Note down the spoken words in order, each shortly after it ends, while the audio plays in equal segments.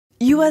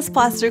U.S.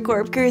 Plastic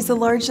Corp carries a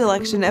large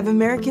selection of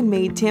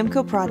American-made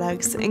Tamco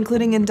products,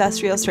 including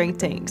industrial-strength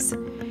tanks.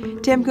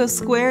 Tamco's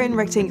square and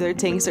rectangular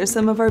tanks are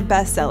some of our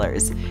best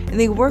sellers, and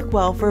they work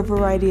well for a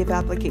variety of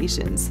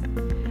applications.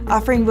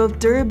 Offering both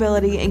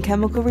durability and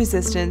chemical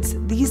resistance,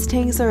 these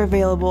tanks are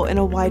available in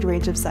a wide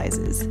range of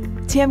sizes.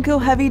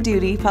 Tamco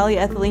heavy-duty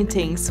polyethylene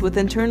tanks with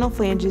internal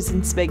flanges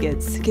and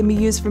spigots can be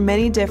used for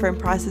many different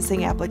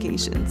processing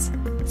applications.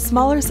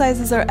 Smaller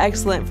sizes are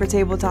excellent for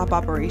tabletop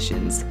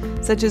operations,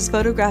 such as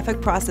photographic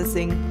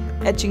processing,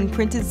 etching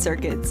printed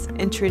circuits,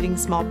 and treating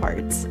small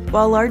parts,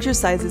 while larger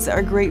sizes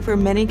are great for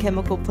many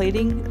chemical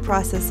plating,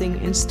 processing,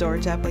 and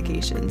storage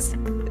applications.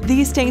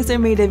 These tanks are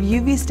made of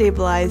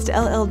UV-stabilized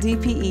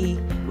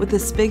LLDPE with a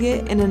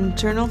spigot and an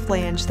internal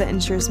flange that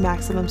ensures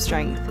maximum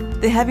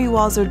strength. The heavy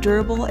walls are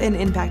durable and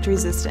impact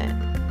resistant.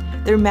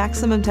 Their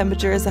maximum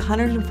temperature is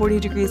 140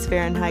 degrees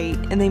Fahrenheit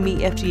and they meet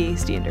FDA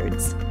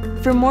standards.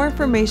 For more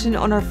information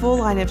on our full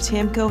line of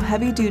Tamco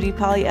heavy-duty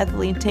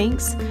polyethylene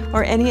tanks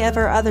or any of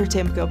our other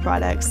Tamco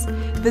products,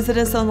 visit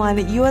us online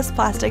at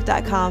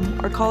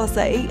usplastic.com or call us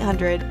at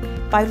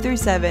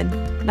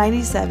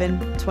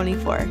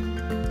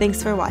 800-537-9724.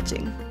 Thanks for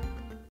watching.